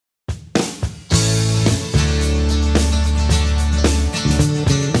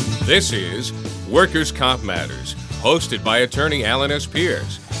This is Workers' Comp Matters, hosted by attorney Alan S.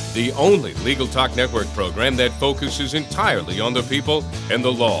 Pierce, the only Legal Talk Network program that focuses entirely on the people and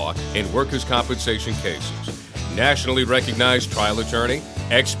the law in workers' compensation cases. Nationally recognized trial attorney,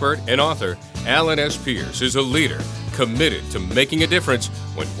 expert, and author, Alan S. Pierce is a leader committed to making a difference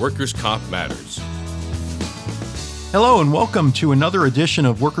when workers' comp matters. Hello and welcome to another edition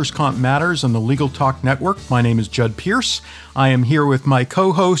of Workers' Comp Matters on the Legal Talk Network. My name is Judd Pierce. I am here with my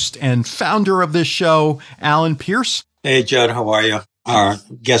co-host and founder of this show, Alan Pierce. Hey, Judd, how are you? Our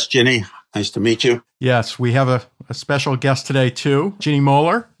guest, Ginny, nice to meet you. Yes, we have a special guest today, too. Ginny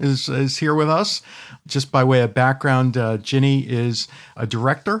Moeller is here with us. Just by way of background, Ginny is a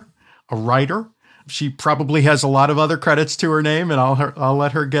director, a writer. She probably has a lot of other credits to her name, and I'll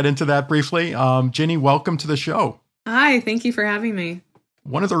let her get into that briefly. Ginny, welcome to the show. Hi, thank you for having me.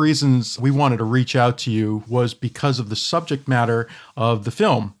 One of the reasons we wanted to reach out to you was because of the subject matter of the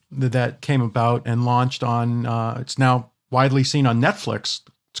film that came about and launched on, it's now widely seen on Netflix.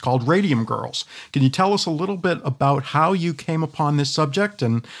 It's called Radium Girls. Can you tell us a little bit about how you came upon this subject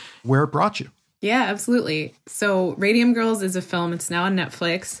and where it brought you? Yeah, absolutely. So Radium Girls is a film. It's now on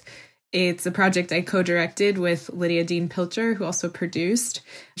Netflix. It's a project I co-directed with Lydia Dean Pilcher, who also produced.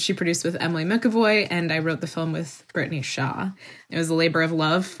 She produced with Emily McAvoy, and I wrote the film with Brittany Shaw. It was a labor of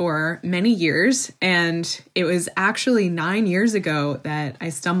love for many years, and it was actually 9 years ago that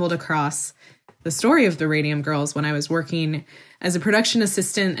I stumbled across the story of the Radium Girls when I was working as a production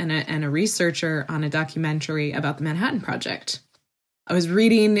assistant and a researcher on a documentary about the Manhattan Project. I was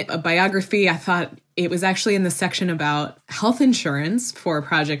reading a biography. I thought it was actually in the section about health insurance for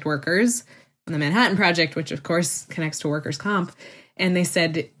project workers on the Manhattan Project, which of course connects to workers' comp. And they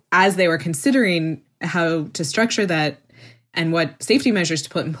said, as they were considering how to structure that and what safety measures to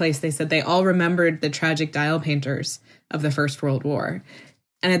put in place, they said they all remembered the tragic dial painters of the First World War.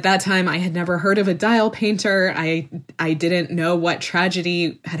 And at that time, I had never heard of a dial painter. I didn't know what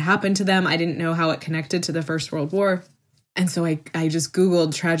tragedy had happened to them. I didn't know how it connected to the First World War. And so I just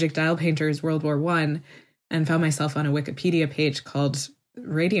Googled tragic dial painters World War I and found myself on a Wikipedia page called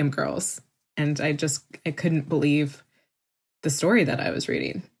Radium Girls. And I couldn't believe the story that I was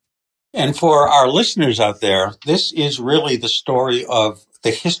reading. And for our listeners out there, this is really the story of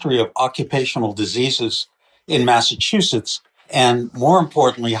the history of occupational diseases in Massachusetts. And more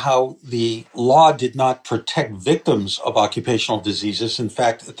importantly, how the law did not protect victims of occupational diseases. In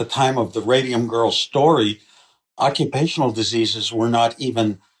fact, at the time of the Radium Girls story, occupational diseases were not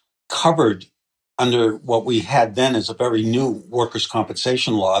even covered under what we had then as a very new workers'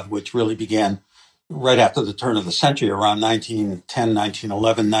 compensation law, which really began right after the turn of the century, around 1910,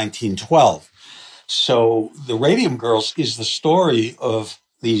 1911, 1912. So the Radium Girls is the story of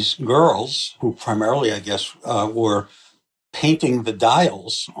these girls who primarily, I guess, were painting the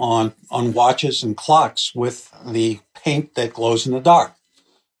dials on watches and clocks with the paint that glows in the dark.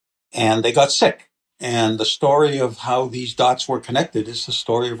 And they got sick. And the story of how these dots were connected is the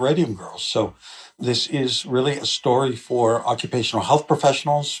story of Radium Girls. So this is really a story for occupational health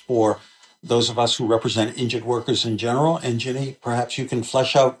professionals, for those of us who represent injured workers in general. And Ginny, perhaps you can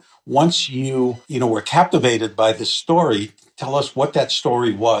flesh out, once you were captivated by this story, tell us what that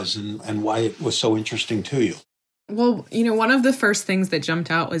story was and why it was so interesting to you. Well, one of the first things that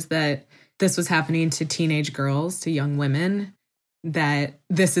jumped out was that this was happening to teenage girls, to young women, that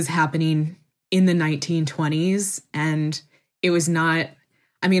this is happening in the 1920s. And it was not,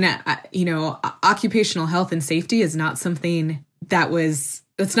 occupational health and safety is not something that's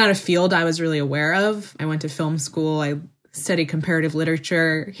not a field I was really aware of. I went to film school. I studied comparative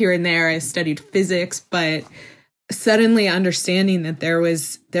literature here and there. I studied physics, but suddenly understanding that there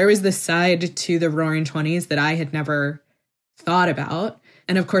was this side to the Roaring '20s that I had never thought about.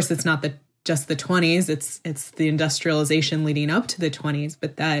 And of course, it's not just the 20s. It's the industrialization leading up to the 20s,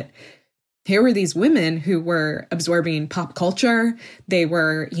 but that here were these women who were absorbing pop culture. They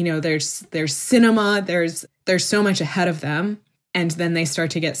were, there's cinema, there's so much ahead of them. And then they start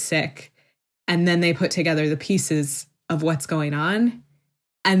to get sick. And then they put together the pieces of what's going on.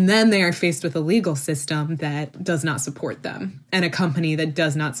 And then they are faced with a legal system that does not support them and a company that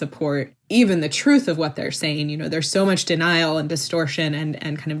does not support even the truth of what they're saying. There's so much denial and distortion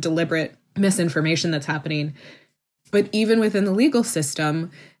and kind of deliberate misinformation that's happening. But even within the legal system,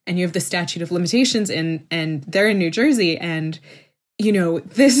 and you have the statute of limitations and they're in New Jersey. And,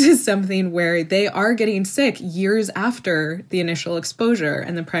 this is something where they are getting sick years after the initial exposure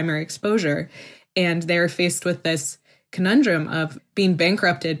and the primary exposure. And they're faced with this conundrum of being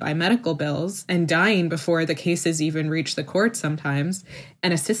bankrupted by medical bills and dying before the cases even reach the court sometimes,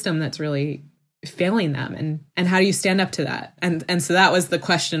 and a system that's really failing them, and how do you stand up to that? And so that was the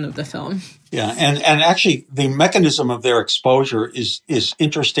question of the film. Yeah, and actually the mechanism of their exposure is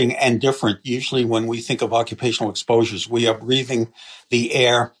interesting and different. Usually when we think of occupational exposures, we are breathing the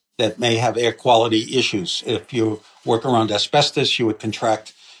air that may have air quality issues. If you work around asbestos, you would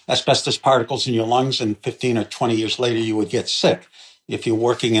contract asbestos particles in your lungs, and 15 or 20 years later, you would get sick. If you're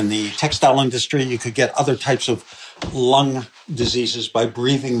working in the textile industry, you could get other types of lung diseases by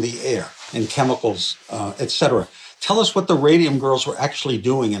breathing the air and chemicals, etc. Tell us what the Radium Girls were actually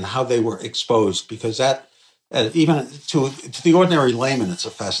doing and how they were exposed, because that, even to the ordinary layman, it's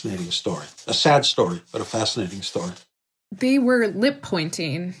a fascinating story. A sad story, but a fascinating story. They were lip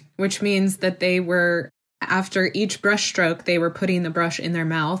pointing, which means that they were, after each brush stroke, they were putting the brush in their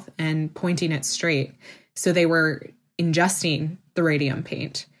mouth and pointing it straight. So they were ingesting the radium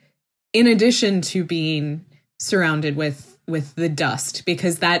paint, in addition to being surrounded with the dust,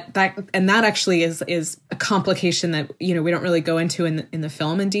 because that actually is a complication that, we don't really go into in the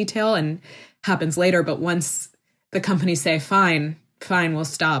film in detail and happens later. But once the companies say, fine, we'll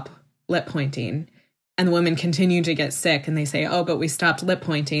stop lip pointing, and the women continue to get sick, and they say, oh, but we stopped lip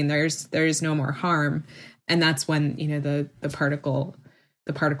pointing, there's no more harm. And that's when, the particle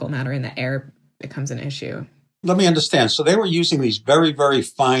matter in the air becomes an issue. Let me understand. So they were using these very, very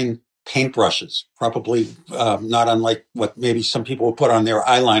fine paintbrushes, probably not unlike what maybe some people would put on their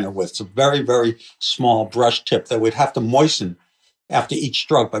eyeliner with. It's a very, very small brush tip that we'd have to moisten after each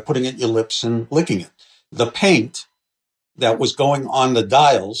stroke by putting it in your lips and licking it. The paint that was going on the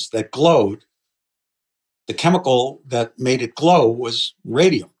dials that glowed, the chemical that made it glow was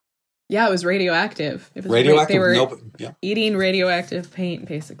radium. Yeah, it was radioactive. It was radioactive. They were eating radioactive paint,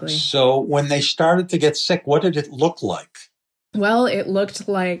 basically. So when they started to get sick, what did it look like? Well, it looked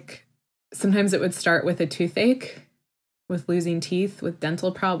like sometimes it would start with a toothache, with losing teeth, with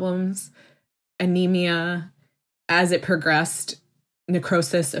dental problems, anemia. As it progressed,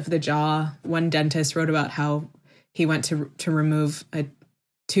 necrosis of the jaw. One dentist wrote about how he went to remove a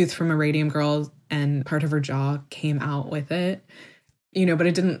tooth from a Radium Girl, and part of her jaw came out with it. But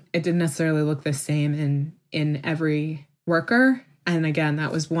it didn't necessarily look the same in every worker. And again,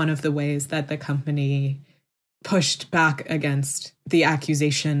 that was one of the ways that the company pushed back against the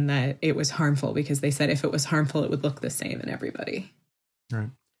accusation that it was harmful, because they said if it was harmful, it would look the same in everybody. Right.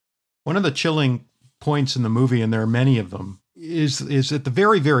 One of the chilling points in the movie, and there are many of them, is at the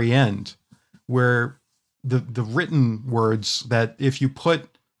very, very end, where the written words that if you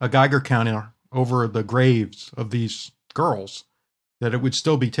put a Geiger counter over the graves of these girls, that it would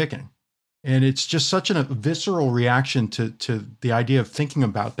still be ticking. And it's just such a visceral reaction to the idea of thinking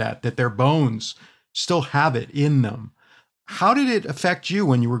about that their bones still have it in them. How did it affect you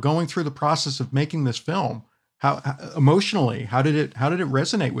when you were going through the process of making this film? How emotionally, how did it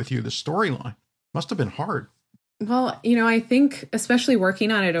resonate with you, the storyline? Must have been hard. Well, I think especially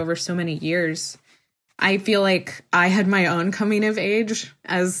working on it over so many years, I feel like I had my own coming of age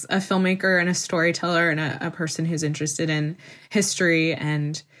as a filmmaker and a storyteller and a person who's interested in history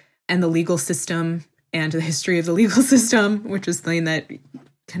and the legal system and the history of the legal system, which is something that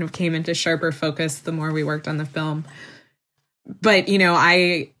kind of came into sharper focus the more we worked on the film. But, in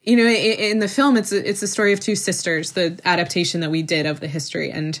the film, it's a story of two sisters, the adaptation that we did of the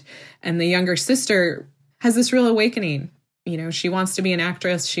history. And the younger sister has this real awakening. She wants to be an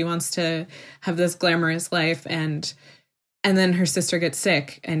actress. She wants to have this glamorous life. And then her sister gets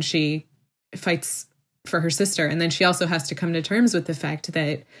sick, and she fights for her sister. And then she also has to come to terms with the fact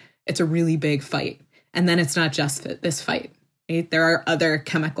that it's a really big fight. And then it's not just this fight. Right? There are other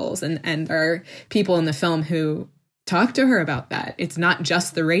chemicals, and there are people in the film who talk to her about that. It's not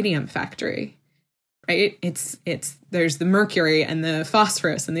just the radium factory, right? There's the mercury and the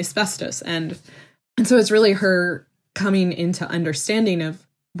phosphorus and the asbestos. And so it's really her coming into understanding of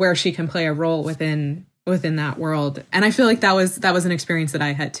where she can play a role within that world. And I feel like that was an experience that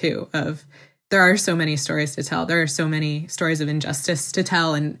I had too, of there are so many stories to tell. There are so many stories of injustice to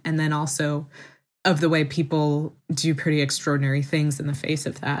tell, and then also of the way people do pretty extraordinary things in the face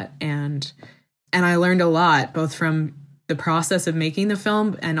of that. And I learned a lot, both from the process of making the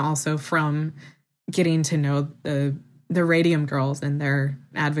film and also from getting to know the Radium Girls and their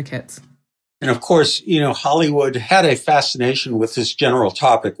advocates. And of course, Hollywood had a fascination with this general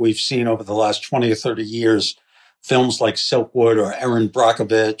topic. We've seen over the last 20 or 30 years films like Silkwood or Erin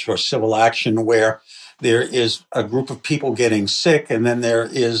Brockovich or Civil Action, where there is a group of people getting sick, and then there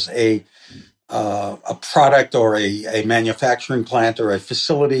is a product or a manufacturing plant or a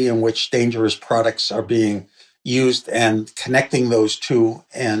facility in which dangerous products are being used, and connecting those two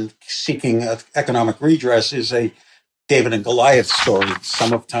and seeking economic redress is a David and Goliath story.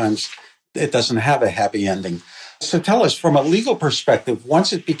 Sometimes it doesn't have a happy ending. So tell us, from a legal perspective,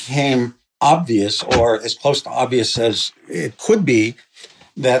 once it became obvious, or as close to obvious as it could be,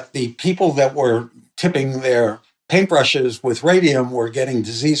 that the people that were tipping their paintbrushes with radium were getting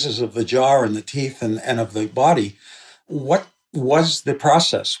diseases of the jaw and the teeth and of the body, what was the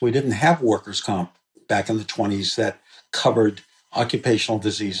process? We didn't have workers' comp back in the 20s that covered occupational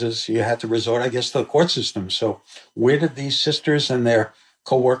diseases. You had to resort, I guess, to the court system. So where did these sisters and their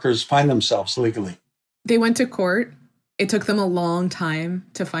co-workers find themselves legally? They went to court. It took them a long time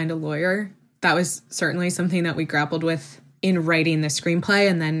to find a lawyer. That was certainly something that we grappled with in writing the screenplay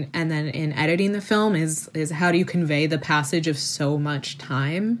and then in editing the film is how do you convey the passage of so much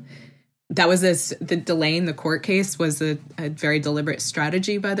time? That was the delaying the court case was a very deliberate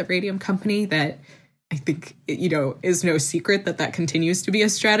strategy by the Radium Company that I think, is no secret that continues to be a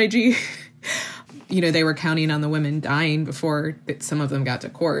strategy. They were counting on the women dying before some of them got to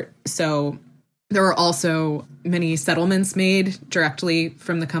court. So there were also many settlements made directly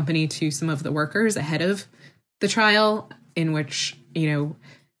from the company to some of the workers ahead of the trial, in which,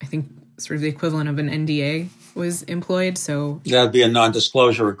 I think sort of the equivalent of an NDA was employed. So that'd be a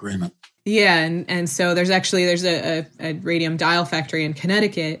non-disclosure agreement. Yeah. And so there's a radium dial factory in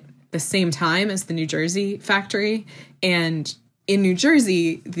Connecticut the same time as the New Jersey factory. And in New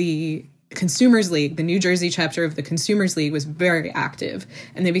Jersey, the Consumers League, the New Jersey chapter of the Consumers League, was very active.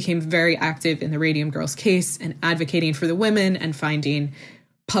 And they became very active in the Radium Girls case and advocating for the women and finding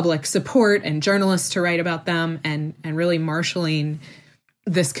public support and journalists to write about them and really marshaling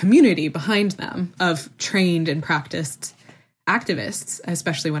this community behind them of trained and practiced activists,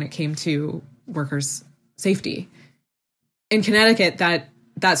 especially when it came to workers' safety. In Connecticut,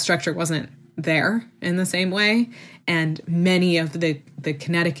 that structure wasn't there in the same way. And many of the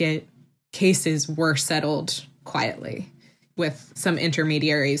Connecticut cases were settled quietly with some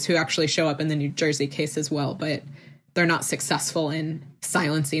intermediaries who actually show up in the New Jersey case as well, but they're not successful in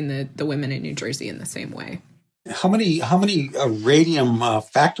silencing the women in New Jersey in the same way. How many radium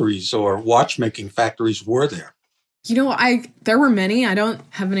factories or watchmaking factories were there? There were many. I don't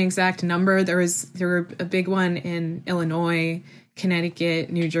have an exact number. There were a big one in Illinois, Connecticut,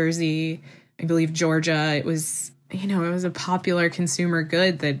 New Jersey, I believe Georgia. It was a popular consumer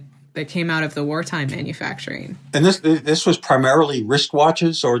good that came out of the wartime manufacturing. And this was primarily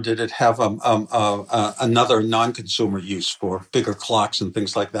wristwatches, or did it have another non-consumer use for bigger clocks and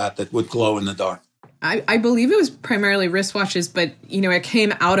things like that would glow in the dark? I believe it was primarily wristwatches, but, it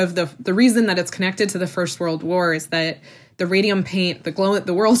came out of the reason that it's connected to the First World War is that the radium paint,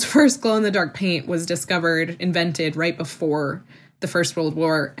 the world's first glow-in-the-dark paint was invented right before the First World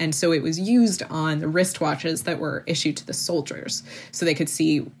War. And so it was used on the wristwatches that were issued to the soldiers so they could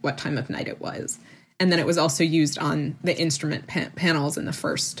see what time of night it was. And then it was also used on the instrument panels in the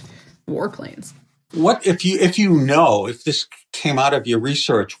first warplanes. What if this came out of your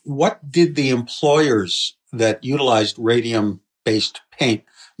research, what did the employers that utilized radium-based paint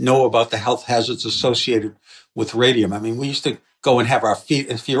know about the health hazards associated with radium? I mean, we used to go and have our feet.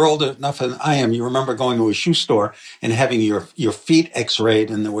 If you're old enough than I am, you remember going to a shoe store and having your feet x-rayed,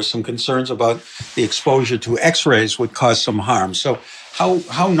 and there were some concerns about the exposure to x-rays would cause some harm. So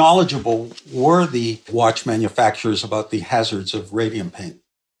how knowledgeable were the watch manufacturers about the hazards of radium paint?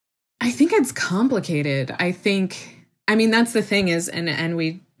 I think it's complicated. That's the thing is, and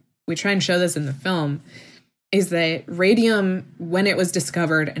we try and show this in the film, is that radium, when it was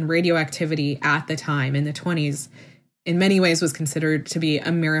discovered, and radioactivity at the time in the 1920s, in many ways was considered to be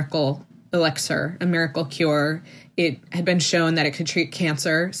a miracle elixir, a miracle cure. It had been shown that it could treat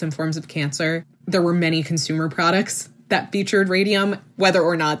cancer, some forms of cancer. There were many consumer products that featured radium. Whether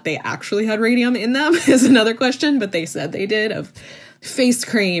or not they actually had radium in them is another question, but they said they did, of face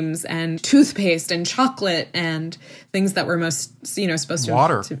creams and toothpaste and chocolate and things that were most, supposed to...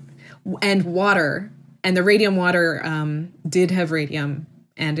 Water. And water. And the radium water did have radium,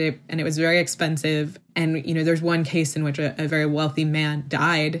 and it was very expensive. And, there's one case in which a very wealthy man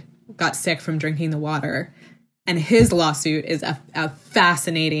got sick from drinking the water. And his lawsuit is a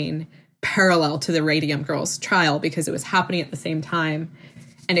fascinating parallel to the Radium Girls trial because it was happening at the same time,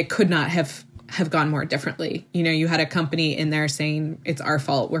 and it could not have gone more differently. You had a company in there saying, it's our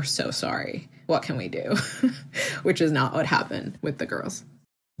fault, we're so sorry, what can we do? Which is not what happened with the girls.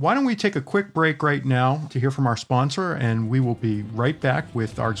 Why don't we take a quick break right now to hear from our sponsor, and we will be right back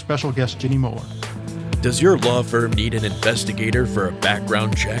with our special guest, Ginny Moeller. Does your law firm need an investigator for a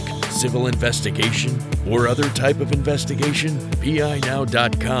background check, civil investigation, or other type of investigation?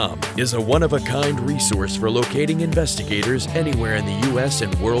 PINow.com is a one-of-a-kind resource for locating investigators anywhere in the U.S.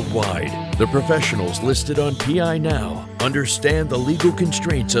 and worldwide. The professionals listed on PI Now understand the legal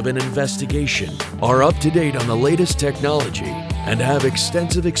constraints of an investigation, are up to date on the latest technology, and have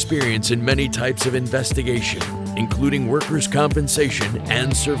extensive experience in many types of investigation, including workers' compensation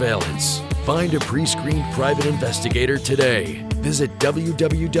and surveillance. Find a pre-screened private investigator today. Visit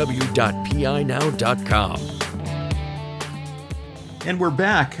www.pinow.com. And we're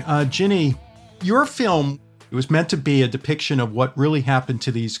back. Ginny, your film, it was meant to be a depiction of what really happened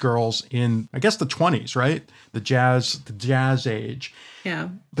to these girls in, I guess, the 20s, right? The jazz age. Yeah.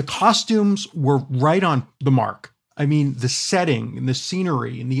 The costumes were right on the mark. I mean, the setting and the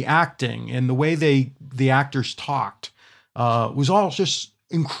scenery and the acting and the way the actors talked was all just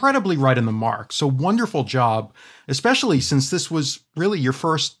incredibly right on the mark. So wonderful job, especially since this was really your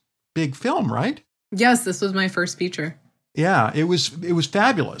first big film, right? Yes, this was my first feature. Yeah, it was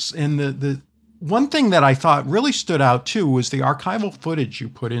fabulous. And the one thing that I thought really stood out too was the archival footage you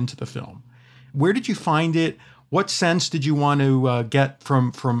put into the film. Where did you find it? What sense did you want to get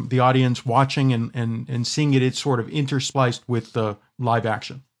from the audience watching and seeing it sort of interspliced with the live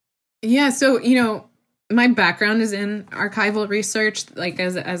action? Yeah, so, my background is in archival research. Like,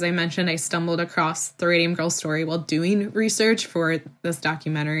 as I mentioned, I stumbled across the Radium Girl story while doing research for this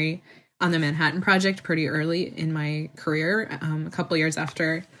documentary on the Manhattan Project pretty early in my career, a couple years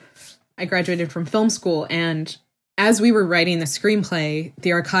after I graduated from film school. And as we were writing the screenplay,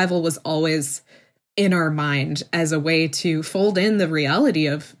 the archival was always in our mind as a way to fold in the reality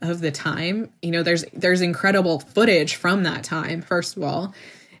of the time. There's incredible footage from that time, first of all.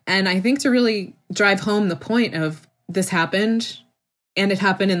 And I think to really drive home the point of this happened, and it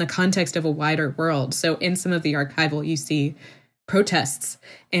happened in the context of a wider world. So in some of the archival, you see protests,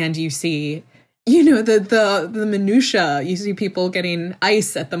 and you see, the minutia. You see people getting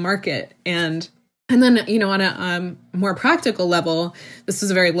ice at the market, and then on a more practical level, this was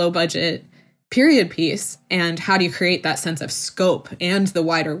a very low budget period piece. And how do you create that sense of scope and the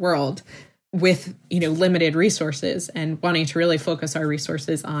wider world with limited resources, and wanting to really focus our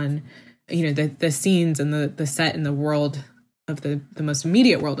resources on the scenes and the set and the world of the most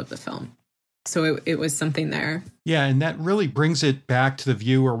immediate world of the film. So it was something there. Yeah, and that really brings it back to the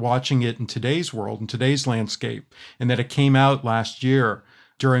viewer watching it in today's world, in today's landscape, and that it came out last year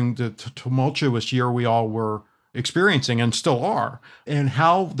during the tumultuous year we all were experiencing and still are, and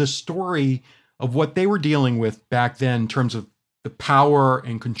how the story of what they were dealing with back then in terms of the power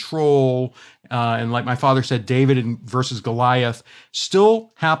and control, and like my father said, David versus Goliath,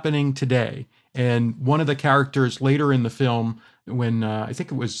 still happening today. And one of the characters later in the film, when I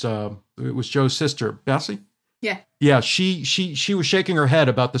think it was Joe's sister, Bessie. Yeah. She was shaking her head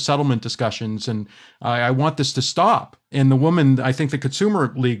about the settlement discussions, and I want this to stop. And the woman, I think the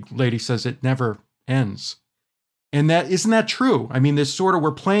Consumer League lady, says it never ends. And isn't that true? I mean,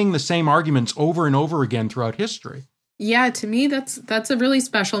 we're playing the same arguments over and over again throughout history. Yeah, to me, that's a really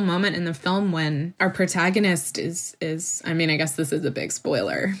special moment in the film when our protagonist is. I mean, I guess this is a big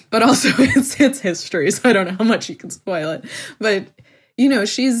spoiler, but also it's history, so I don't know how much you can spoil it. But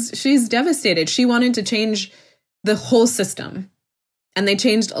she's devastated. She wanted to change the whole system, and they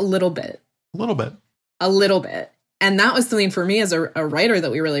changed a little bit. A little bit. And that was something for me as a writer that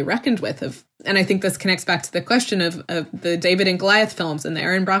we really reckoned with. And I think this connects back to the question of the David and Goliath films and the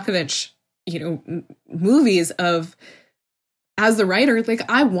Erin Brockovich movies of, as the writer, like,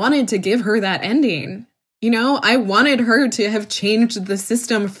 I wanted to give her that ending. I wanted her to have changed the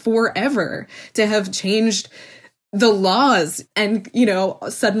system forever, to have changed the laws, and,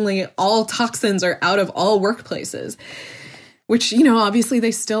 suddenly all toxins are out of all workplaces, which, obviously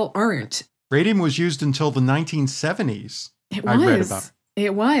they still aren't. Radium was used until the 1970s. I read about.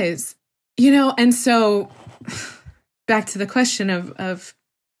 It was, and so back to the question of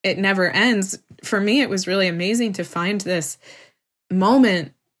it never ends. For me, it was really amazing to find this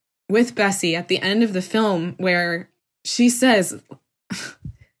moment with Bessie at the end of the film where she says,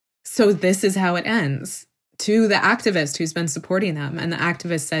 so this is how it ends, to the activist who's been supporting them. And the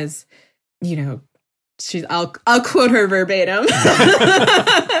activist says, I'll quote her verbatim. You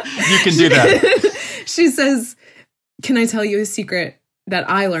can do that. She says, can I tell you a secret that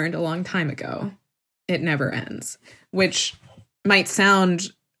I learned a long time ago? It never ends, which might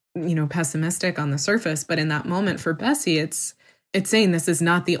sound pessimistic on the surface, but in that moment for Bessie, it's saying this is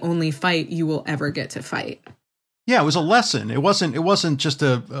not the only fight you will ever get to fight. Yeah, it was a lesson. It wasn't just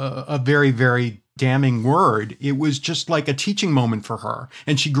a very, very damning word. It was just like a teaching moment for her.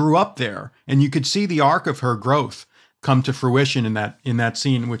 And she grew up there, and you could see the arc of her growth come to fruition in that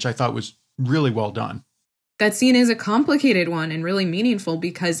scene, which I thought was really well done. That scene is a complicated one and really meaningful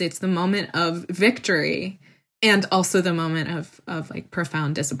because it's the moment of victory and also the moment of like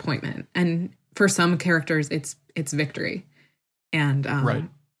profound disappointment. And for some characters, it's it's victory. And Right.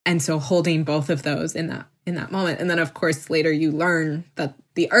 and so holding both of those in that moment. And then of course later you learn that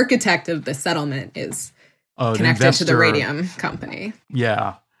the architect of the settlement is connected to the radium company.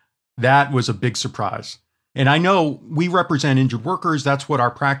 Yeah. That was a big surprise. And I know we represent injured workers. That's what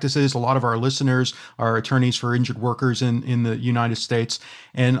our practice is. A lot of our listeners are attorneys for injured workers in the United States.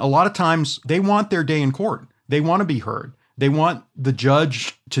 And a lot of times they want their day in court. They want to be heard. They want the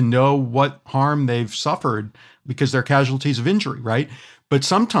judge to know what harm they've suffered because they're casualties of injury, right? But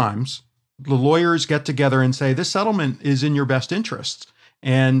sometimes the lawyers get together and say, this settlement is in your best interests.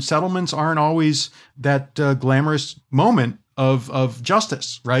 And settlements aren't always that glamorous moment of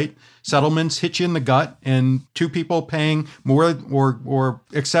justice, right? Settlements hit you in the gut, and two people paying more or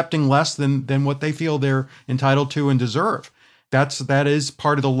accepting less than what they feel they're entitled to and deserve. That is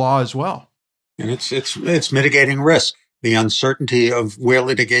part of the law as well. And it's mitigating risk, the uncertainty of where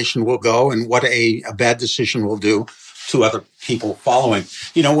litigation will go and what a bad decision will do to other people following.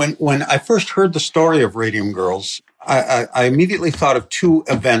 You know, when I first heard the story of Radium Girls, I immediately thought of two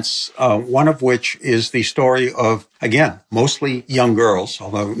events, one of which is the story of, again, mostly young girls,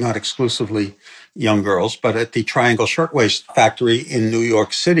 although not exclusively young girls, but at the Triangle Shirtwaist Factory in New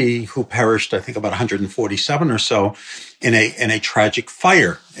York City, who perished, I think, about 147 or so in a tragic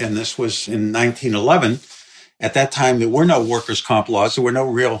fire. And this was in 1911. At that time, there were no workers' comp laws. There were no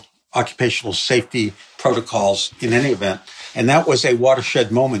real occupational safety protocols in any event. And that was a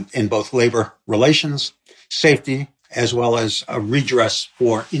watershed moment in both labor relations, safety, as well as a redress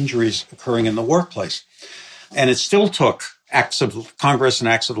for injuries occurring in the workplace. And it still took acts of Congress and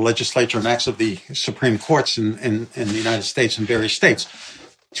acts of the legislature and acts of the Supreme Courts in the United States and various states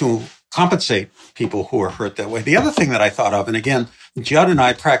to compensate people who are hurt that way. The other thing that I thought of, and again, Judd and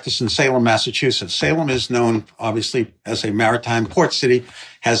I practice in Salem, Massachusetts. Salem is known, obviously, as a maritime port city,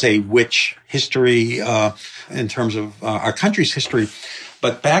 has a rich history in terms of our country's history.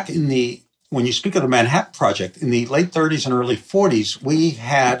 But back when you speak of the Manhattan Project, in the late 30s and early 40s, we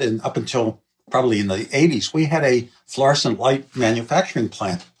had, and up until probably in the 80s, we had a fluorescent light manufacturing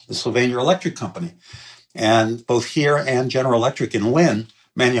plant, the Sylvania Electric Company. And both here and General Electric in Lynn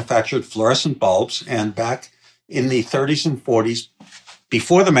manufactured fluorescent bulbs. And back in the 30s and 40s,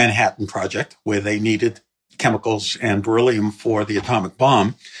 before the Manhattan Project, where they needed chemicals and beryllium for the atomic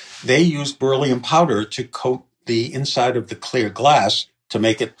bomb, they used beryllium powder to coat the inside of the clear glass to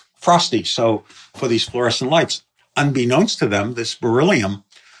make it frosty. So for these fluorescent lights, unbeknownst to them, this beryllium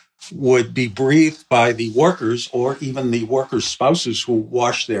would be breathed by the workers or even the workers' spouses who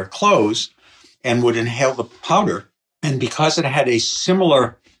washed their clothes and would inhale the powder. And because it had a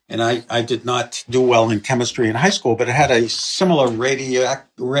similar, and I did not do well in chemistry in high school, but it had a similar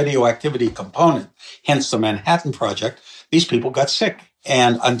radioactivity component, hence the Manhattan Project, these people got sick.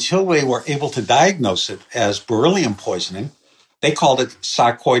 And until they were able to diagnose it as beryllium poisoning, they called it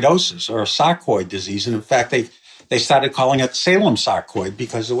sarcoidosis or sarcoid disease. And in fact, they started calling it Salem sarcoid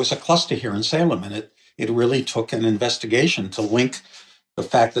because there was a cluster here in Salem. And it really took an investigation to link the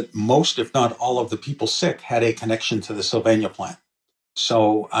fact that most, if not all, of the people sick had a connection to the Sylvania plant.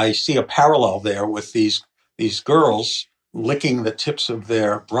 So I see a parallel there with these girls licking the tips of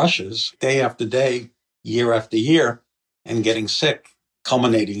their brushes day after day, year after year, and getting sick,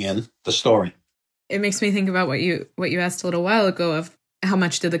 culminating in the story. It makes me think about what you asked a little while ago of how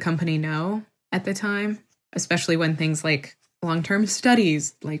much did the company know at the time, especially when things like long-term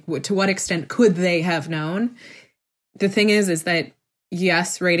studies, like to what extent could they have known? The thing is that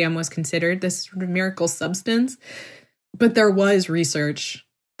yes, radium was considered this miracle substance, but there was research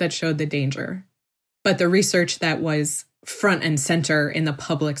that showed the danger. But the research that was front and center in the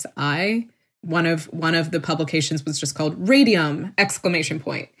public's eye, one of the publications was just called Radium!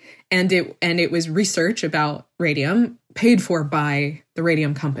 And it was research about radium paid for by the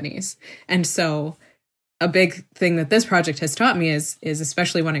radium companies. And so a big thing that this project has taught me is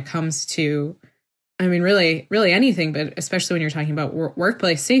especially when it comes to, I mean, really anything, but especially when you're talking about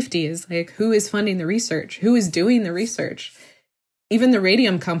workplace safety, is like, who is funding the research? Who is doing the research? Even the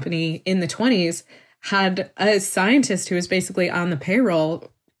radium company in the 20s had a scientist who was basically on the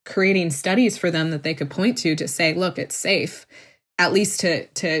payroll creating studies for them that they could point to say, look, it's safe, at least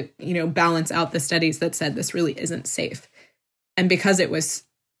to balance out the studies that said this really isn't safe. And because it was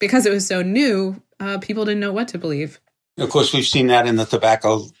so new, people didn't know what to believe. Of course, we've seen that in the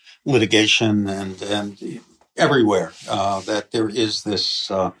tobacco litigation and everywhere, that there is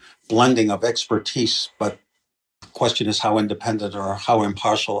this blending of expertise, but the question is how independent or how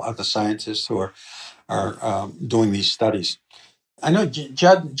impartial are the scientists who are doing these studies. I know,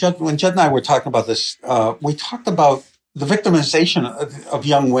 Judd, when Judd and I were talking about this, we talked about the victimization of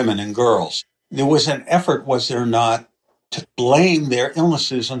young women and girls. there was an effort, was there not, to blame their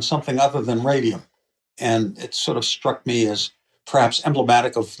illnesses on something other than radium. And it sort of struck me as perhaps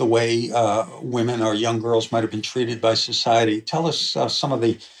emblematic of the way women or young girls might have been treated by society. Tell us some of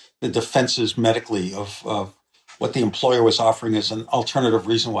the defenses medically of what the employer was offering as an alternative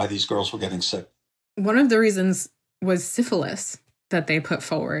reason why these girls were getting sick. One of the reasons was syphilis that they put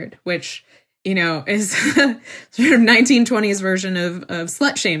forward, which, is sort of 1920s version of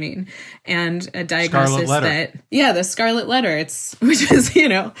slut shaming, and a diagnosis the Scarlet Letter, which is,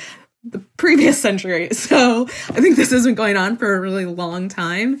 the previous century. So I think this has been going on for a really long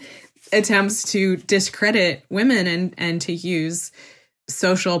time. Attempts to discredit women and to use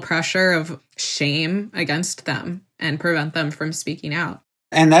social pressure of shame against them and prevent them from speaking out.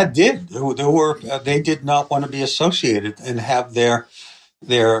 And that did. They did not want to be associated and have their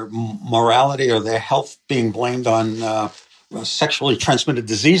morality or their health being blamed on sexually transmitted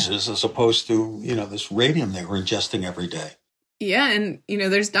diseases as opposed to, this radium they were ingesting every day. Yeah. And,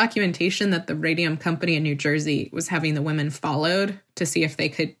 there's documentation that the radium company in New Jersey was having the women followed to see if they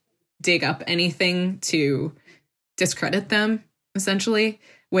could dig up anything to discredit them, essentially,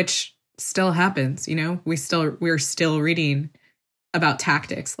 which still happens. We're still reading about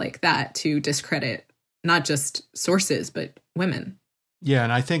tactics like that to discredit not just sources, but women. Yeah,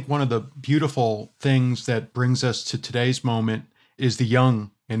 and I think one of the beautiful things that brings us to today's moment is the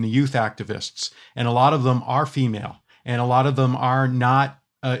young and the youth activists. And a lot of them are female, and a lot of them are not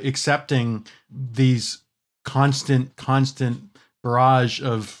accepting these constant barrage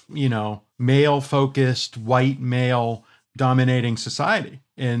of, male-focused, white male dominating society.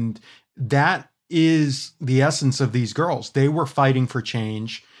 And that is the essence of these girls. They were fighting for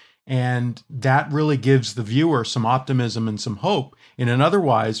change. And that really gives the viewer some optimism and some hope in an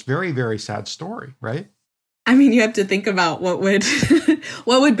otherwise very, very sad story, right? I mean, you have to think about what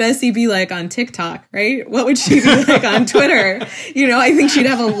would Bessie be like on TikTok, right? What would she be like on Twitter? I think she'd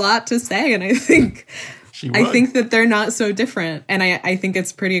have a lot to say, and I think that they're not so different. And I think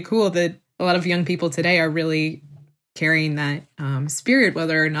it's pretty cool that a lot of young people today are really carrying that spirit,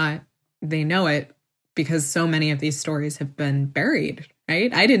 whether or not they know it, because so many of these stories have been buried.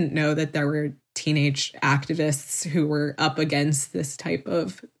 Right? I didn't know that there were teenage activists who were up against this type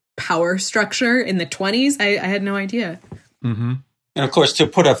of power structure in the 20s. I had no idea. Mm-hmm. And of course, to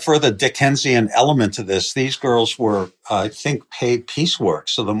put a further Dickensian element to this, these girls were, I think, paid piecework.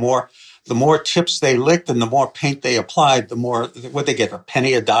 So the more tips they licked and the more paint they applied, the more, what they get, a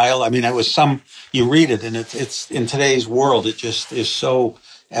penny a dial. I mean, it was you read it and it's in today's world, it just is so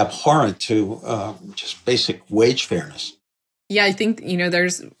abhorrent to just basic wage fairness. Yeah, I think,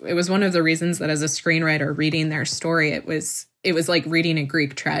 it was one of the reasons that as a screenwriter reading their story, it was like reading a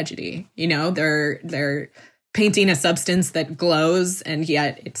Greek tragedy. They're painting a substance that glows, and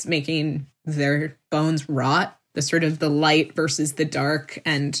yet it's making their bones rot. The sort of the light versus the dark,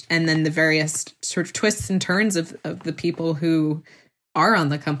 and then the various sort of twists and turns of the people who are on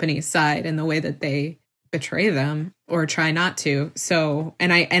the company's side and the way that they betray them or try not to. So,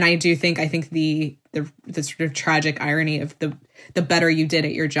 and I think the sort of tragic irony of the better you did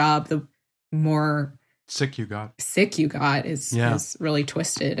at your job, the more sick you got is really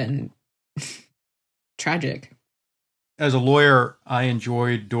twisted and tragic. As a lawyer, I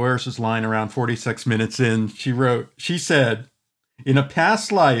enjoyed Doris's line around 46 minutes in. She said, "In a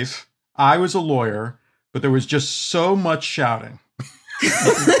past life, I was a lawyer, but there was just so much shouting."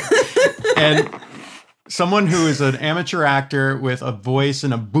 And someone who is an amateur actor with a voice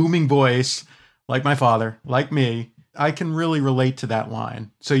and a booming voice, like my father, like me, I can really relate to that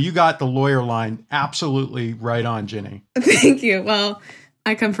line. So you got the lawyer line absolutely right on, Ginny. Thank you. Well,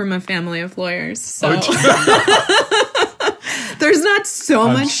 I come from a family of lawyers, so there's not so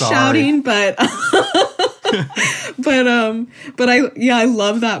much shouting, but I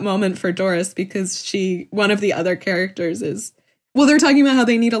love that moment for Doris, because one of the other characters is, well, they're talking about how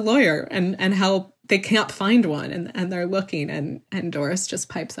they need a lawyer and how they can't find one, and they're looking, and Doris just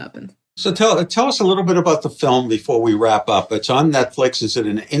pipes up. And so tell us a little bit about the film before we wrap up. It's on Netflix. Is it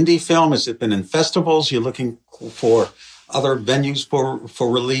an indie film? Has it been in festivals? You're looking for other venues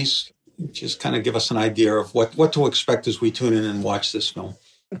for release? Just kind of give us an idea of what to expect as we tune in and watch this film.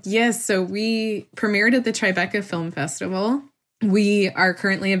 Yes, so we premiered at the Tribeca Film Festival. We are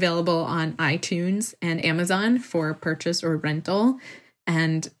currently available on iTunes and Amazon for purchase or rental,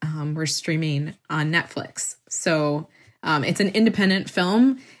 and we're streaming on Netflix. So it's an independent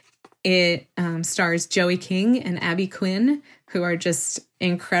film. It stars Joey King and Abby Quinn, who are just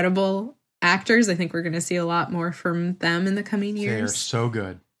incredible actors. I think we're going to see a lot more from them in the coming years. They're so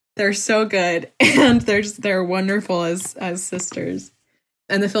good. They're so good, and they're wonderful as sisters.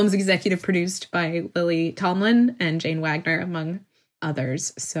 And the film's executive produced by Lily Tomlin and Jane Wagner, among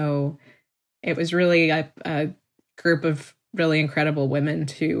others. So it was really a group of really incredible women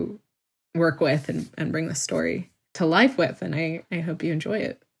to work with and bring the story to life with. And I hope you enjoy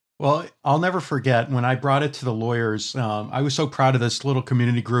it. Well, I'll never forget when I brought it to the lawyers. I was so proud of this little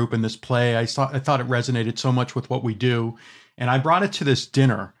community group and this play. I thought it resonated so much with what we do. And I brought it to this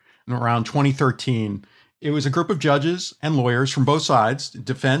dinner around 2013. It was a group of judges and lawyers from both sides,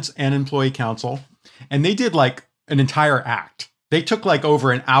 defense and employee counsel. And they did like an entire act. They took like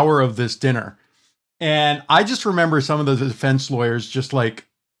over an hour of this dinner. And I just remember some of the defense lawyers just like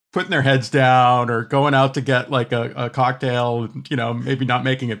putting their heads down or going out to get like a cocktail, you know, maybe not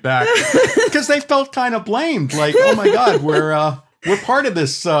making it back because they felt kind of blamed. Like, oh my God, we're part of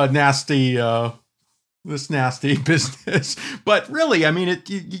this nasty business. But really, I mean,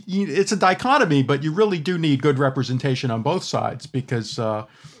 it's a dichotomy, but you really do need good representation on both sides because,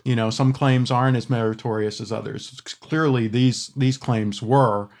 you know, some claims aren't as meritorious as others. Clearly, these claims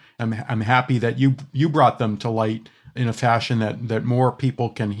were. I'm happy that you brought them to light in a fashion that more people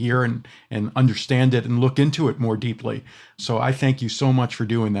can hear and understand it and look into it more deeply. So I thank you so much for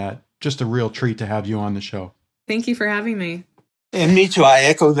doing that. Just a real treat to have you on the show. Thank you for having me. And me too. I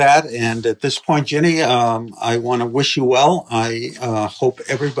echo that. And at this point, Jenny, I want to wish you well. I hope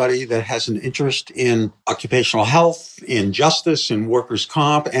everybody that has an interest in occupational health, in justice, in workers'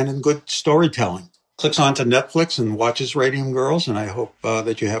 comp, and in good storytelling clicks onto Netflix and watches Radium Girls. And I hope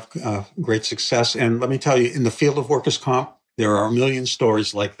that you have great success. And let me tell you, in the field of workers' comp, there are a million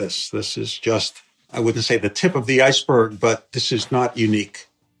stories like this. This is just, I wouldn't say the tip of the iceberg, but this is not unique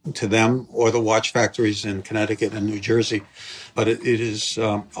to them or the watch factories in Connecticut and New Jersey, but it is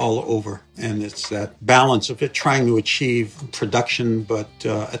all over. And it's that balance of it trying to achieve production, but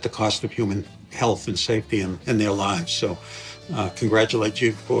at the cost of human health and safety in their lives. So congratulate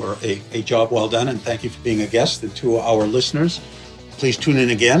you for a job well done, and thank you for being a guest. And to our listeners, please tune in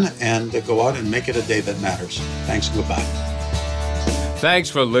again and go out and make it a day that matters. Thanks and goodbye.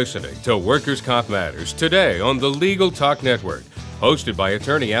 Thanks for listening to Workers' Comp Matters today on the Legal Talk Network, hosted by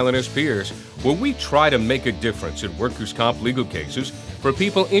attorney Alan S. Pierce, where we try to make a difference in workers' comp legal cases for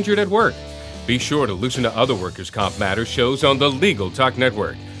people injured at work. Be sure to listen to other Workers' Comp Matters shows on the Legal Talk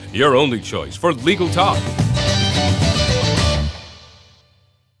Network, your only choice for legal talk.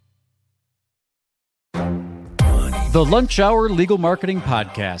 The Lunch Hour Legal Marketing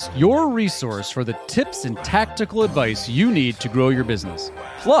Podcast, your resource for the tips and tactical advice you need to grow your business.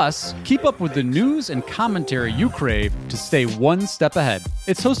 Plus, keep up with the news and commentary you crave to stay one step ahead.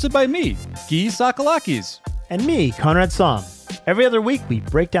 It's hosted by me, Guy Sakalakis. And me, Conrad Som. Every other week, we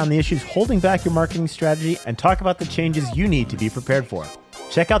break down the issues holding back your marketing strategy and talk about the changes you need to be prepared for.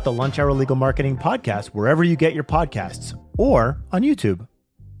 Check out the Lunch Hour Legal Marketing Podcast wherever you get your podcasts or on YouTube.